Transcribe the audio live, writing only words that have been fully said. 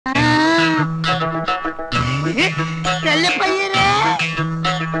ചെല്ലപ്പയ്യരെ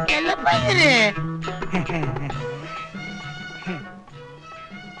ചെല്ലപ്പയ്യരെ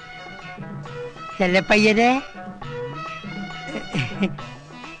ചെല്ലപ്പയ്യരെ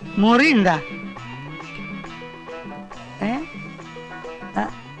മുറി ഉണ്ടാ?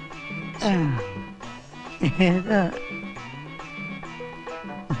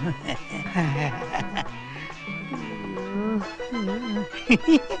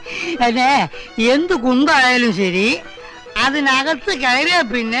 അതെ, എന്ത് കുന്തായാലും ശരി അതിനകത്ത് കയറിയ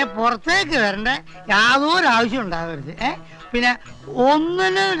പിന്നെ പുറത്തേക്ക് വരേണ്ട യാതൊരു ആവശ്യം ഉണ്ടാകരുത്. പിന്നെ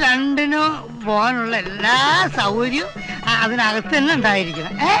ഒന്നിനും രണ്ടിനും പോകാനുള്ള എല്ലാ സൗകര്യവും അതിനകത്ത് തന്നെ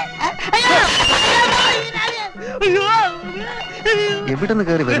ഉണ്ടായിരിക്കണം. എവിടെന്ന്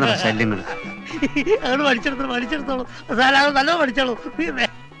കയറി വരുന്ന ശല്യങ്ങൾ അവിടെ പഠിച്ചെടുത്തോളൂ നല്ല പഠിച്ചോളൂ.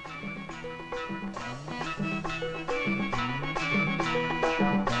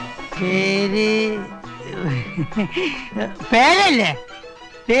 പേരല്ലേ?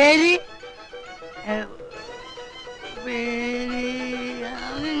 പേര്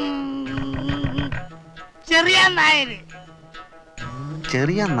ചെറിയ നായർ.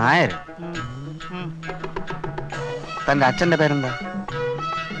 ചെറിയ നായർ? തന്റെ അച്ഛന്റെ പേരെന്താ?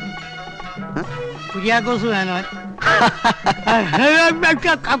 കുര്യാക്കോസ് മേനോൻ.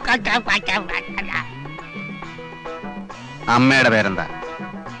 അമ്മയുടെ പേരെന്താ?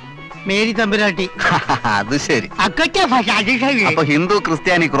 മേരി തമ്പുരാട്ടി. അത് ശരി. അപ്പൊ ഹിന്ദു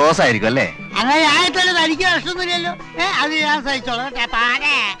ക്രിസ്ത്യാനി ക്രോസ് ആയിരിക്കും അല്ലേ? അങ്ങനെ ആയിട്ടല്ലേ തനിക്ക് പ്രശ്നമൊന്നുമില്ലല്ലോ. അത് ഞാൻ സഹിച്ചോളാം.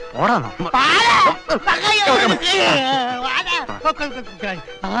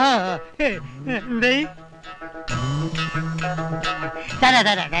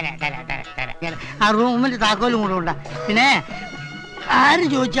 ആ റൂമിന്റെ താക്കോലും കൂടെ ഉണ്ടാ. പിന്നെ ആര്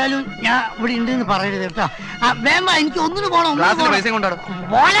ചോദിച്ചാലും ഞാൻ ഇവിടെ ഉണ്ടെന്ന് പറയരുത് കേട്ടോ. വേണ്ട, എനിക്ക് ഒന്നിന് പോണം. 3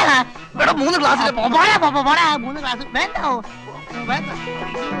 ക്ലാസ് വേണ്ട വേണ്ട.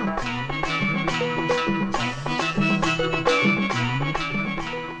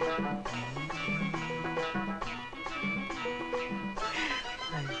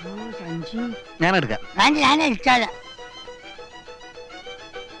 ഞാൻ എടുക്കാം. ഞാൻ ഇഷ്ടാല.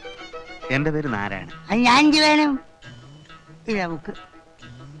 എന്റെ പേര് നാരായണൻ. ഞാൻ വേണം. നമുക്ക്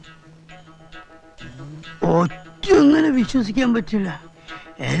ഒറ്റൊന്നിനെ വിശ്വസിക്കാൻ പറ്റില്ല.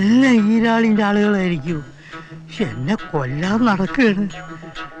 എല്ലാം ഈരാളിന്റെ ആളുകളായിരിക്കും. എന്നെ കൊല്ലാൻ നടക്കുകയാണ്.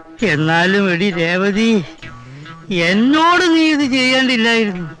 എന്നാലും എടി രേവതി, എന്നോട് നീ ഇത്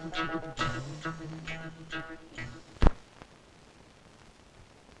ചെയ്യേണ്ടില്ലായിരുന്നു.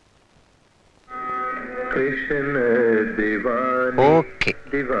 ഓക്കെ,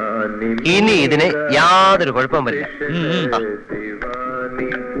 ഇനി ഇതിന് യാതൊരു കുഴപ്പം വരില്ല.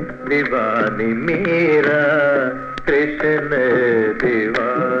 ദിവാനി മേരാ കൃഷ്ണ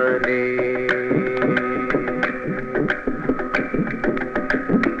ദിവാനി.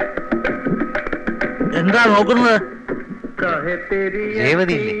 എന്താ നോക്കുന്നത്?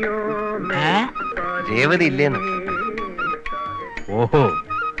 രേവതി ഇല്ലേ? രേവതി ഇല്ലേന്ന്. ഓഹോ,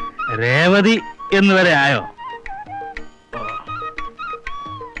 രേവതി എന്ന് വരെ ആയോ?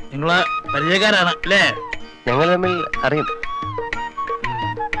 നിങ്ങള് പരിചയക്കാരാണ് അല്ലേ? ഞങ്ങൾ തമ്മിൽ അറിയും.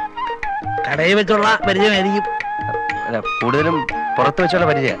 കടയിൽ വെച്ചുള്ള പരിചയമായിരിക്കും. കൂടുതലും പുറത്ത് വെച്ചുള്ള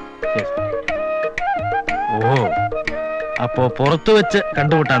പരിചയം. ഓഹോ, അപ്പോ പുറത്തു വെച്ച്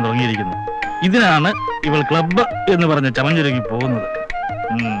കണ്ടുമുട്ടാൻ തുടങ്ങിയിരിക്കുന്നു. ഇതിനാണ് ഇവൾ ക്ലബ്ബ് എന്ന് പറഞ്ഞ് ചമഞ്ഞൊരുങ്ങി പോകുന്നത്.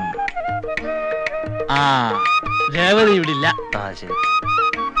 ആ, രേവതി ഇവിടെ ഇല്ല. ശരി.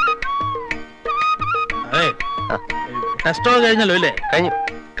 അതെ, ടെസ്റ്റോ കഴിഞ്ഞല്ലോ അല്ലേ? കഴിഞ്ഞു.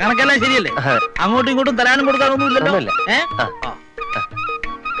 കണക്കെല്ലാം ശരിയല്ലേ? അങ്ങോട്ടും ഇങ്ങോട്ടും തരാനും കൊടുക്കാനൊന്നും ഇല്ലല്ലോ.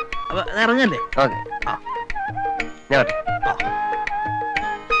 അപ്പൊ ഇറങ്ങല്ലേ?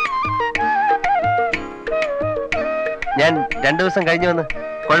 ഞാൻ 2 ദിവസം കഴിഞ്ഞു വന്ന്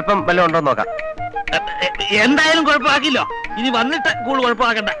കുഴപ്പം വല്ലതും ഉണ്ടോ നോക്കാം. എന്തായാലും കുഴപ്പമാക്കില്ലോ. ഇനി വന്നിട്ട് കൂടുതൽ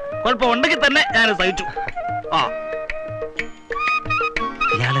കുഴപ്പമാക്കണ്ട. കുഴപ്പം ഉണ്ടെങ്കിൽ തന്നെ ഞാൻ സഹിച്ചു.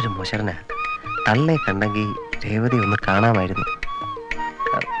 ഇയാളൊരു മോശരനാ. തള്ളെ കണ്ടെങ്കിൽ രേവതി ഒന്ന് കാണാമായിരുന്നു.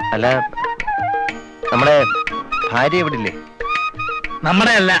 അല്ല, നമ്മുടെ ഭാര്യ എവിടെ ഇല്ലേ?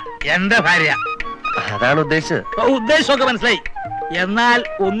 നമ്മുടെ അല്ല, എന്റെ ഭാര്യ. അതാണ് ഉദ്ദേശിച്ചത്. ഉദ്ദേശമൊക്കെ മനസ്സിലായി. എന്നാൽ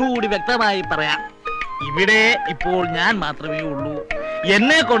ഒന്നുകൂടി വ്യക്തമായി പറയാം. ഇവിടെ ഇപ്പോൾ ഞാൻ മാത്രമേ ഉള്ളൂ.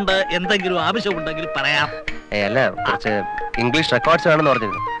 എന്നെ കൊണ്ട് എന്തെങ്കിലും ആവശ്യമുണ്ടെങ്കിൽ പറയാം. അല്ല, കുറച്ച് ഇംഗ്ലീഷ് റെക്കോർഡ്സ് വേണമെന്ന്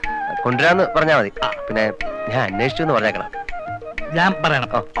പറഞ്ഞിരുന്നു. കൊണ്ടുവരാന്ന് പറഞ്ഞാൽ മതി. പിന്നെ ഞാൻ അന്വേഷിച്ചു എന്ന് പറഞ്ഞേക്കണം. ഞാൻ പറയണം.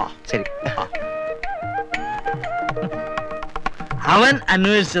 ശരി. അവൻ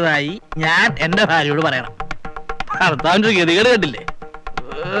അന്വേഷിച്ചതായി ഞാൻ എന്റെ ഭാര്യയോട് പറയണം. ഭർത്താവിന്റെ ഒരു ഗതികേട് കണ്ടില്ലേ?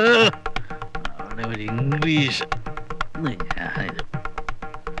 അവിടെ ഒരു ഇംഗ്ലീഷ്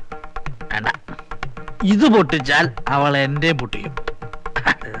വേണ്ട. ഇത് പൊട്ടിച്ചാൽ അവൾ എന്റെ പൊട്ടിക്കും.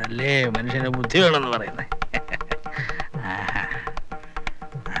 അതല്ലേ മനുഷ്യന് ബുദ്ധി വേണമെന്ന് പറയുന്നത്.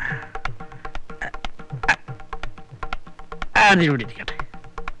 അതിലൂടെ ഇരിക്കട്ടെ.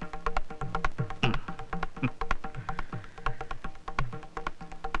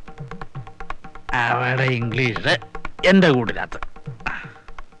 അവയുടെ ഇംഗ്ലീഷ് എന്റെ കൂട്ടിനകത്ത്.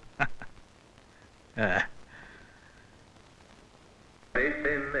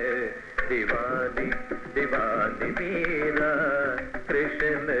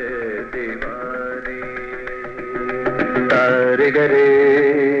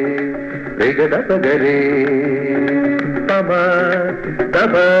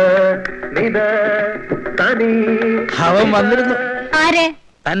 അവൻ വന്നിരുന്നു. ആര്?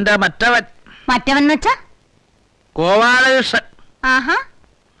 തന്റെ മറ്റവൻ. മറ്റവൻ വെച്ചാ ഗോപാലകൃഷ്ണൻ. ആഹാ,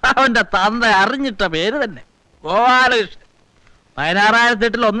 അവന്റെ തന്ത അറിഞ്ഞിട്ട പേര് തന്നെ ഗോപാലകൃഷ്ണൻ.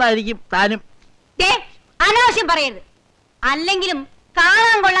 16,008 ഒന്നായിരിക്കും താനും. അനാവശ്യം പറയരുത്. അല്ലെങ്കിലും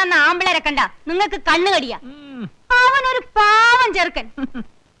കാണാൻ കൊള്ളാന്ന ആമ്പിളരെ കണ്ട നിങ്ങൾക്ക് കണ്ണുകടിയാ. അവനൊരു പാവം ചെറുക്കൻ.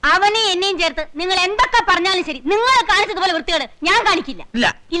 അവനെ എന്നെയും ചേർത്ത് നിങ്ങൾ എന്തൊക്കെ പറഞ്ഞാലും ശരി, നിങ്ങൾ കാണിച്ചതുപോലെ വൃത്തികേട് ഞാൻ കാണിക്കില്ല. ഇല്ല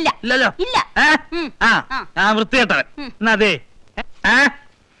ഇല്ല ഇല്ലല്ലോ. ഇല്ല. ഞാൻ വൃത്തികെട്ടവൻ. അതെ,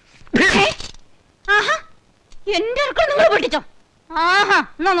 ആഹാ, എന്റെ അടുക്കള നിങ്ങൾ പൊട്ടിച്ചോ? ആഹാ,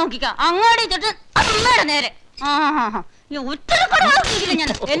 എന്നാ നോക്കിക്ക അങ്ങോട്ട് തൊട്ട് അമ്മയുടെ നേരെ.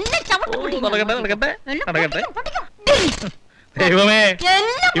 ദൈവമേ,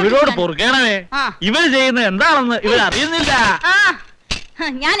 ഇവരോട് പൊറുക്കണമേ. ഇവർ ചെയ്യുന്നത് എന്താണെന്ന് ഇവർ അറിയുന്നില്ല.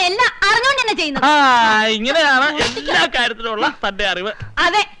 ഞാൻ എല്ലാം അറിഞ്ഞോണ്ട് തന്നെ ചെയ്യുന്നത്. ഇങ്ങനെയാണ് എല്ലാ കാര്യത്തിലുള്ള തന്റെ അറിവ്.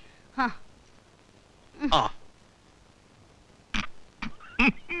 അതെ.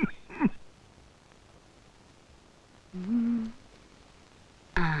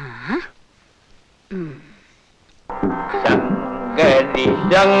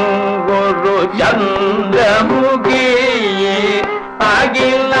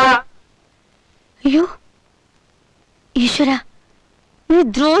 അയ്യോ ഈശ്വര, നീ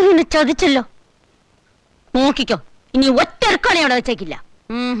ദ്രോഹിനെ ചതിച്ചല്ലോ. നോക്കിക്കോ, ഇനി ഒറ്റ ഇറക്കാണെ അവിടെ വെച്ചേക്കില്ല.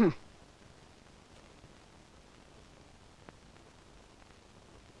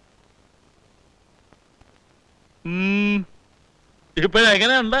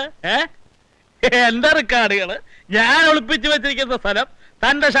 ഇപ്പോഴെങ്ങനെയുണ്ട്? എന്റെ റെക്കാർഡുകള് ഞാൻ ഒളിപ്പിച്ചു വെച്ചിരിക്കുന്ന സ്ഥലം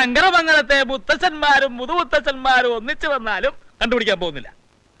തന്റെ ശങ്കരമംഗലത്തെ മുത്തച്ഛന്മാരും മുതുമുത്തച്ഛന്മാരും ഒന്നിച്ചു വന്നാലും കണ്ടുപിടിക്കാൻ പോകുന്നില്ല.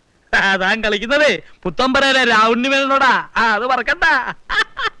 താൻ കളിക്കുന്നതേ പുത്തമ്പരയിലെ രാവുണ്ണിമേനോടാ. അത് മറക്കണ്ട.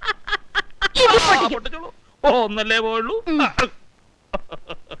 പൊട്ടിച്ചോളൂ. ഒന്നല്ലേ പോയുള്ളൂ.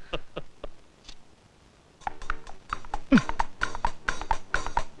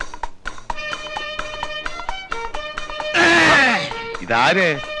 ഇതാര്?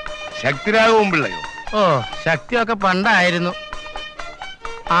 ശക്തിരാഘവൻ പിള്ളയോ? ഓ, ശക്തിയൊക്കെ പണ്ടായിരുന്നു.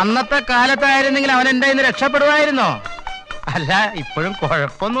 അന്നത്തെ കാലത്തായിരുന്നെങ്കിൽ അവൻ എന്റെ ഇന്ന് രക്ഷപ്പെടുമായിരുന്നോ? അല്ല, ഇപ്പോഴും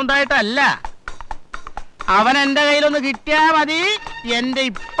കുഴപ്പമൊന്നും ഉണ്ടായിട്ടല്ല. അവൻ എന്റെ കയ്യിലൊന്ന് കിട്ടിയാ മതി, എന്റെ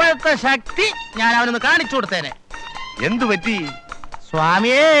ഇപ്പോഴത്തെ ശക്തി ഞാൻ അവനൊന്ന് കാണിച്ചു കൊടുത്തേനെ. എന്തു പറ്റി?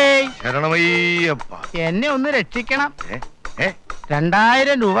 സ്വാമിയേ ശരണമയ്യപ്പ, എന്നെ ഒന്ന് രക്ഷിക്കണം.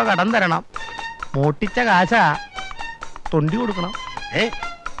 2000 രൂപ കടം തരണം. മോട്ടിച്ച കാശാ, തൊണ്ടി കൊടുക്കണം.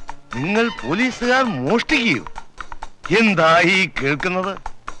 നിങ്ങൾ പോലീസുകാർ മോഷ്ടിക്കുകയോ? എന്തായി കേൾക്കുന്നത്?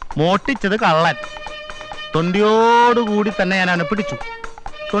 മോട്ടിച്ചത് കള്ളൻ. തൊണ്ടിയോടുകൂടി തന്നെ ഞാൻ അവനെ പിടിച്ചു.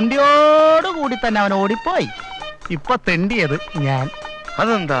 തൊണ്ടിയോടുകൂടി തന്നെ അവൻ ഓടിപ്പോയി. ഇപ്പൊ തെണ്ടിയത് ഞാൻ.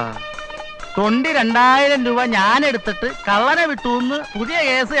 അതെന്താ? തൊണ്ടി 2000 രൂപ ഞാൻ എടുത്തിട്ട് കള്ളനെ വിട്ടുന്ന് പുതിയ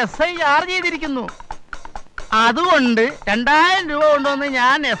കേസ് SI ചാർജ് ചെയ്തിരിക്കുന്നു. അതുകൊണ്ട് 2000 രൂപ കൊണ്ടുവന്ന്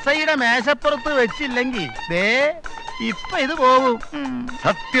ഞാൻ SIയുടെ മേശപ്പുറത്ത് വെച്ചില്ലെങ്കിൽ ദേ ഇപ്പൊ ഇത് പോകും.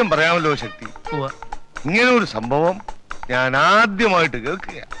 സത്യം പറയാമല്ലോ ശക്തി, ഇങ്ങനെ ഒരു സംഭവം ഞാൻ ആദ്യമായിട്ട്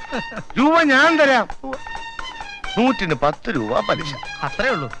കേൾക്കുക. രൂപ ഞാൻ തരാം. 100-ന് 10 രൂപ പലിശ. അത്രേ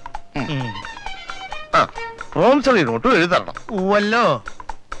ഉള്ളൂ. പ്രോംസറി നോട്ടും എഴുതരണം. ഊവല്ലോ,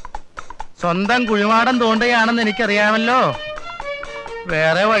 സ്വന്തം കുഴിമാടം തോണ്ടുകയാണെന്ന് എനിക്കറിയാമല്ലോ.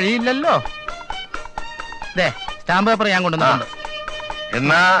 വേറെ വഴിയില്ലല്ലോ. സ്റ്റാമ്പ് പേപ്പർ ഞാൻ കൊണ്ടുവന്നിട്ടുണ്ട്.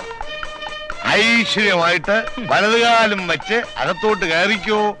 എന്നാ ഐശ്വര്യമായിട്ട് വലതുകാലം വെച്ച് അകത്തോട്ട്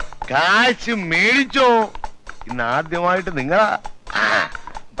കയറിക്കോ, കാശ് മേടിച്ചോ. ഇന്ന് ആദ്യമായിട്ട് നിങ്ങളാ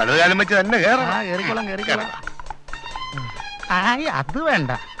വലതുകാലം വെച്ച് തന്നെ കേറിക്കോളാം. അത്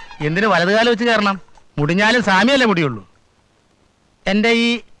വേണ്ട. എന്തിനു വലതുകാലം വെച്ച് കയറണം? മുടിഞ്ഞാലും സാമ്യല്ലേ മുടിയുള്ളൂ. എന്റെ ഈ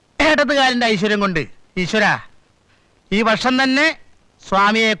ഇടതുകാലിന്റെ ഐശ്വര്യം കൊണ്ട് ഈശ്വര ഈ വർഷം തന്നെ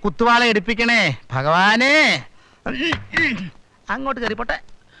സ്വാമിയെ കുത്തുവാള എടുപ്പിക്കണേ ഭഗവാനെ. അങ്ങോട്ട് കയറിപ്പോട്ടെ.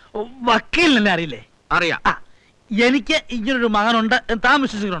 വക്കീലിനെ അറിയില്ലേ? അറിയാം. എനിക്ക് ഇങ്ങനൊരു മകനുണ്ട്. താൻ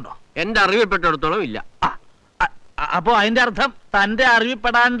വിശ്വസിക്കുന്നുണ്ടോ? എന്റെ അറിവിൽപ്പെട്ടിടത്തോളം ഇല്ല. അപ്പോ അതിന്റെ അർത്ഥം തന്റെ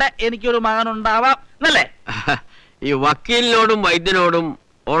അറിവിപ്പെടാണ്ട് എനിക്കൊരു മകൻ ഉണ്ടാവാം എന്നല്ലേ? ഈ വക്കീലിനോടും വൈദ്യനോടും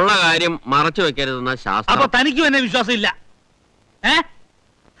ഉള്ള കാര്യം മറച്ചു വെക്കരുതെന്ന ശാസ്ത്രം. അപ്പൊ തനിക്കും എന്നെ വിശ്വാസം ഇല്ല?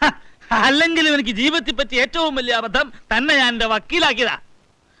 അല്ലെങ്കിലും എനിക്ക് ജീവിതത്തെ പറ്റി ഏറ്റവും വലിയ അബദ്ധം തന്നെ ഞാൻ എന്റെ വക്കീലാക്കിയതാ.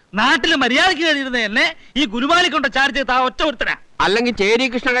 നാട്ടിൽ മര്യാദയ്ക്ക് കഴിഞ്ഞിരുന്ന എന്നെ ഈ ഗുരുവാലി കൊണ്ട് ചാർജ് ചെയ്ത ഒറ്റ ഒരുത്തനാ. അല്ലെങ്കിൽ ചേരി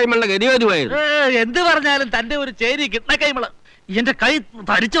കൃഷ്ണ കൈമളുടെ ഗതിവായിരുന്നു. എന്ത് പറഞ്ഞാലും തന്റെ ഒരു ചേരി കിട്ടണ കൈമള് എന്റെ കൈ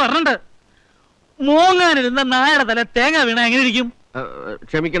തടിച്ചു വരണുണ്ട്. മോങ്ങാനിരുന്ന നായയുടെ തല തേങ്ങ വീണ എങ്ങനെ ഇരിക്കും?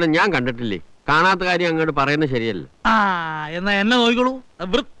 ക്ഷമിക്കണം, ഞാൻ കണ്ടിട്ടില്ലേ. കാണാത്ത കാര്യം അങ്ങോട്ട് പറയുന്നത് ശരിയല്ല. എന്നാ എന്നെ നോക്കിക്കോളൂ,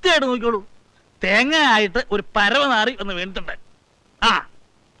 വൃത്തിയായിട്ട് നോക്കിക്കോളൂ. തേങ്ങ ആയിട്ട് ഒരു പരവനാറി ഒന്ന് വീണിട്ടുണ്ട്.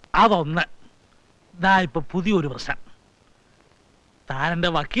 അതൊന്ന്. ഇതാ ഇപ്പൊ പുതിയൊരു പ്രശ്നം. താൻ എന്റെ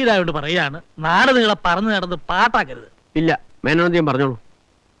വക്കീലായോണ്ട് പറയാണ്, നാട് നിങ്ങളെ പറഞ്ഞു നടന്ന് പാട്ടാക്കരുത്. ഇല്ല, മേനോദ്യം പറഞ്ഞോളൂ.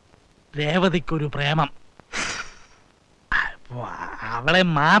 രേവതിക്കൊരു പ്രേമം. അവളെ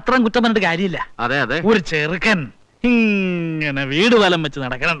മാത്രം കുറ്റം പറഞ്ഞിട്ട് കാര്യമില്ല. അതെ അതെ, ഒരു ചെറുക്കൻ ഇങ്ങനെ വീട് വലം വെച്ച്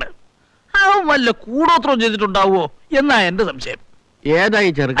നടക്കണുണ്ട്. അവൻ വല്ല കൂടോത്രം ചെയ്തിട്ടുണ്ടാവോ എന്നാ എന്റെ സംശയം. ഏതായി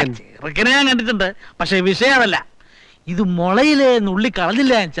ചെറുക്കൻ? ചെറുക്കനെ ഞാൻ കണ്ടിട്ടുണ്ട്. പക്ഷെ വിഷയം അതല്ല. ഇത് മുളയിലെ നുള്ളി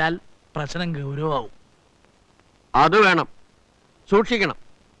കളഞ്ഞില്ല വെച്ചാൽ പ്രശ്നം ഗൗരവമാവും. അത് വേണം, സൂക്ഷിക്കണം.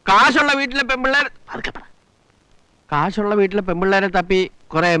 കാശുള്ള വീട്ടിലെ പെമ്പിള്ളേരെ തപ്പി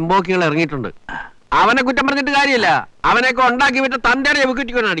കുറെ എംബോക്കികൾ ഇറങ്ങിയിട്ടുണ്ട്. അവനെ കുറ്റം പറഞ്ഞിട്ട് കാര്യമില്ല. അവനെയൊക്കെ ഉണ്ടാക്കി വിട്ട് തന്റെ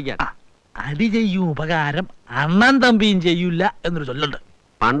എവിക്കുറ്റിക്കൊണ്ടാണ് അടിക്കാൻ. അടി ചെയ്യും ഉപകാരം അണ്ണൻ തമ്പിയും ചെയ്യൂല എന്നൊരു ചൊല്ലുണ്ട്.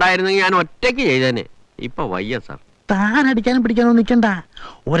 പണ്ടായിരുന്നെങ്കിൽ ഞാൻ ഒറ്റയ്ക്ക് ചെയ്തേനെ. ഇപ്പൊ വയ്യ സാർ. താൻ അടിക്കാനും പിടിക്കാനോ നിൽക്കണ്ട.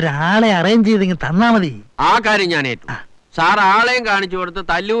 ഒരാളെ അറേഞ്ച് ചെയ്തെങ്കിൽ തന്നാ മതി. ആ കാര്യം ഞാൻ ഏറ്റു. സാർ ആളെയും കാണിച്ചു കൊടുത്ത്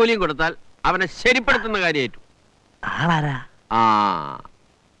തല്ലുകൂലിയും കൊടുത്താൽ അവനെ ശരിപ്പെടുത്തുന്ന കാര്യം ഏറ്റു. ആളാരാ?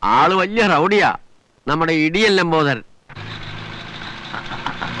 ആള് വലിയ റൗഡിയാ, നമ്മുടെ ഇടിയൻ ലംബോദരൻ.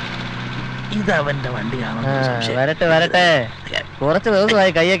 ഇതവന്റെ വണ്ടിയാണോ? വരട്ടെ വരട്ടെ, കുറച്ച്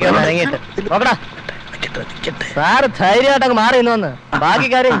ദിവസമായി കൈയൊക്കെ ഇറങ്ങിയിട്ട്. നോക്കടാ സാറ് ധൈര്യമായിട്ടൊക്കെ മാറി ഇന്ന്. ബാക്കി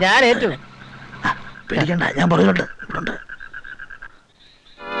കാര്യം ഞാൻ ഏറ്റു. പേടിക്കണ്ട, ഞാൻ പറയുന്നുണ്ട്.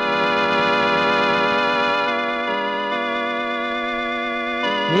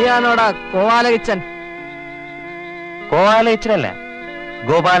 നീയാണോടാ കോവാലകിച്ചൻ? കോവാലകിച്ചനല്ല,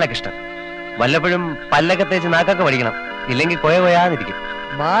 ഗോപാലകൃഷ്ണൻ. വല്ലപ്പോഴും പല്ലൊക്കെ തേച്ച് നാക്കൊക്കെ പഠിക്കണം, ഇല്ലെങ്കിൽ കൊയാതിരിക്കും.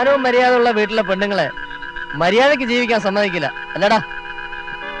 മാനവും മര്യാദ ഉള്ള വീട്ടിലെ പെണ്ണുങ്ങളെ മര്യാദക്ക് ജീവിക്കാൻ സമ്മതിക്കില്ല അല്ലടാ.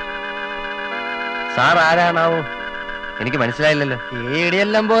 സാർ ആരാണാവോ? എനിക്ക് മനസ്സിലായില്ലല്ലോ. ഈ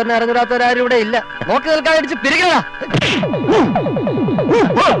ഇടിയെല്ലാം പോരുന്ന അറിഞ്ഞൂടാത്തവരാരും ഇവിടെ ഇല്ല. നോക്കി നിൽക്കാൻ അടിച്ച് പിരിക്കണ.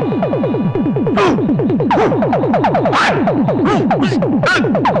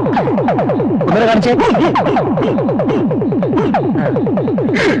 കാണിച്ചേ.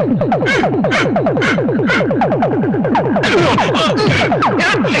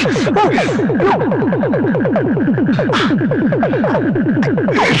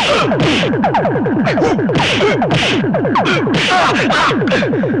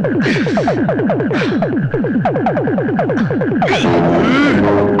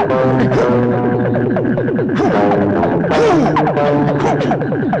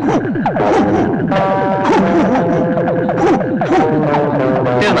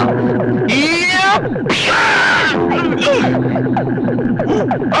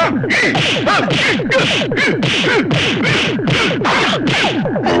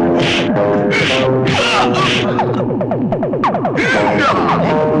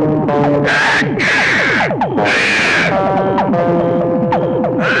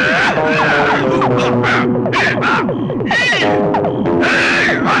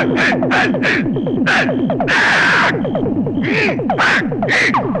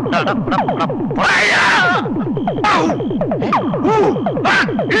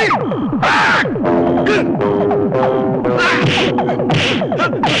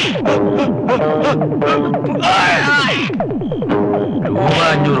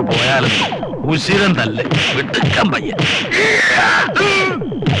 രൂപ പോയാലും ഉശിരം തല്ലേ വിട്ടുക്കാൻ പയ്യ.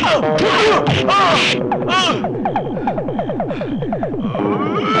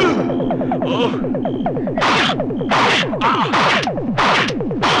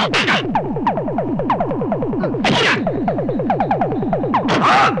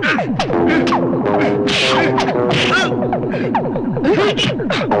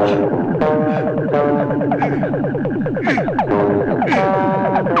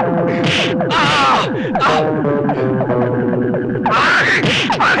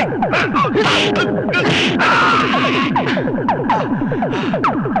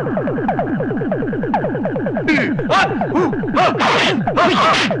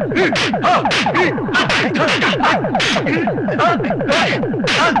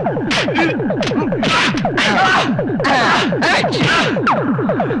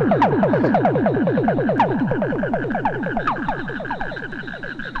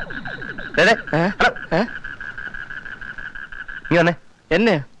 നീ വന്നേ.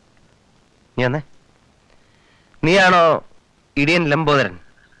 എന്നെ നീ വന്നേ. നീയാണോ ഇടിയൻ ലംബോദരൻ?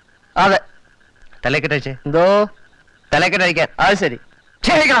 അതെ. തലക്കെട്ടയച്ചേ. എന്തോ? തലക്കെട്ടഴിക്കാൻ. അത് ശരി.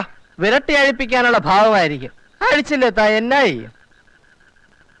 വിരട്ടി അഴിപ്പിക്കാനുള്ള ഭാവമായിരിക്കും. അഴിച്ചില്ലേ താ, എന്നായി?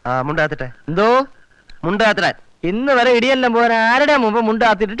 മുണ്ടാത്തിട്ടെ. എന്തോ? മുണ്ടാത്തിരാൻ. ഇന്ന് വരെ ഇടിയെല്ലാം പോരാ ആരുടെ മുമ്പ്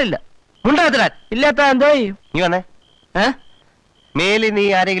മുണ്ടാത്തിട്ടിട്ടില്ല. മുണ്ടാത്തിരാൻ ഇല്ലാത്ത എന്തോ ചെയ്യും? നീ വന്നേ. മേലി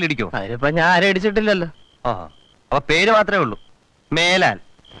നീ ആരെങ്കിലും ഇടിക്കോ? അതിനിപ്പോ ഞാൻ ആരെ ഇടിച്ചിട്ടില്ലല്ലോ. അപ്പൊ പേര് മാത്രമേ ഉള്ളൂ. മേലാൽ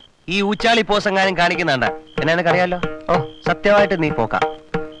ഈ ഊച്ചാളി പോസെങ്ങാനും കാണിക്കുന്നുണ്ട എന്നെ എനിക്കറിയാലോ. സത്യമായിട്ട് നീ പോക്കാം.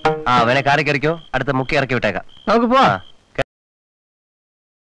 അവനെ കാറി കയറിക്കോ, അടുത്ത മുക്കി ഇറക്കി വിട്ടേക്കാം. നമുക്ക് പോവാ.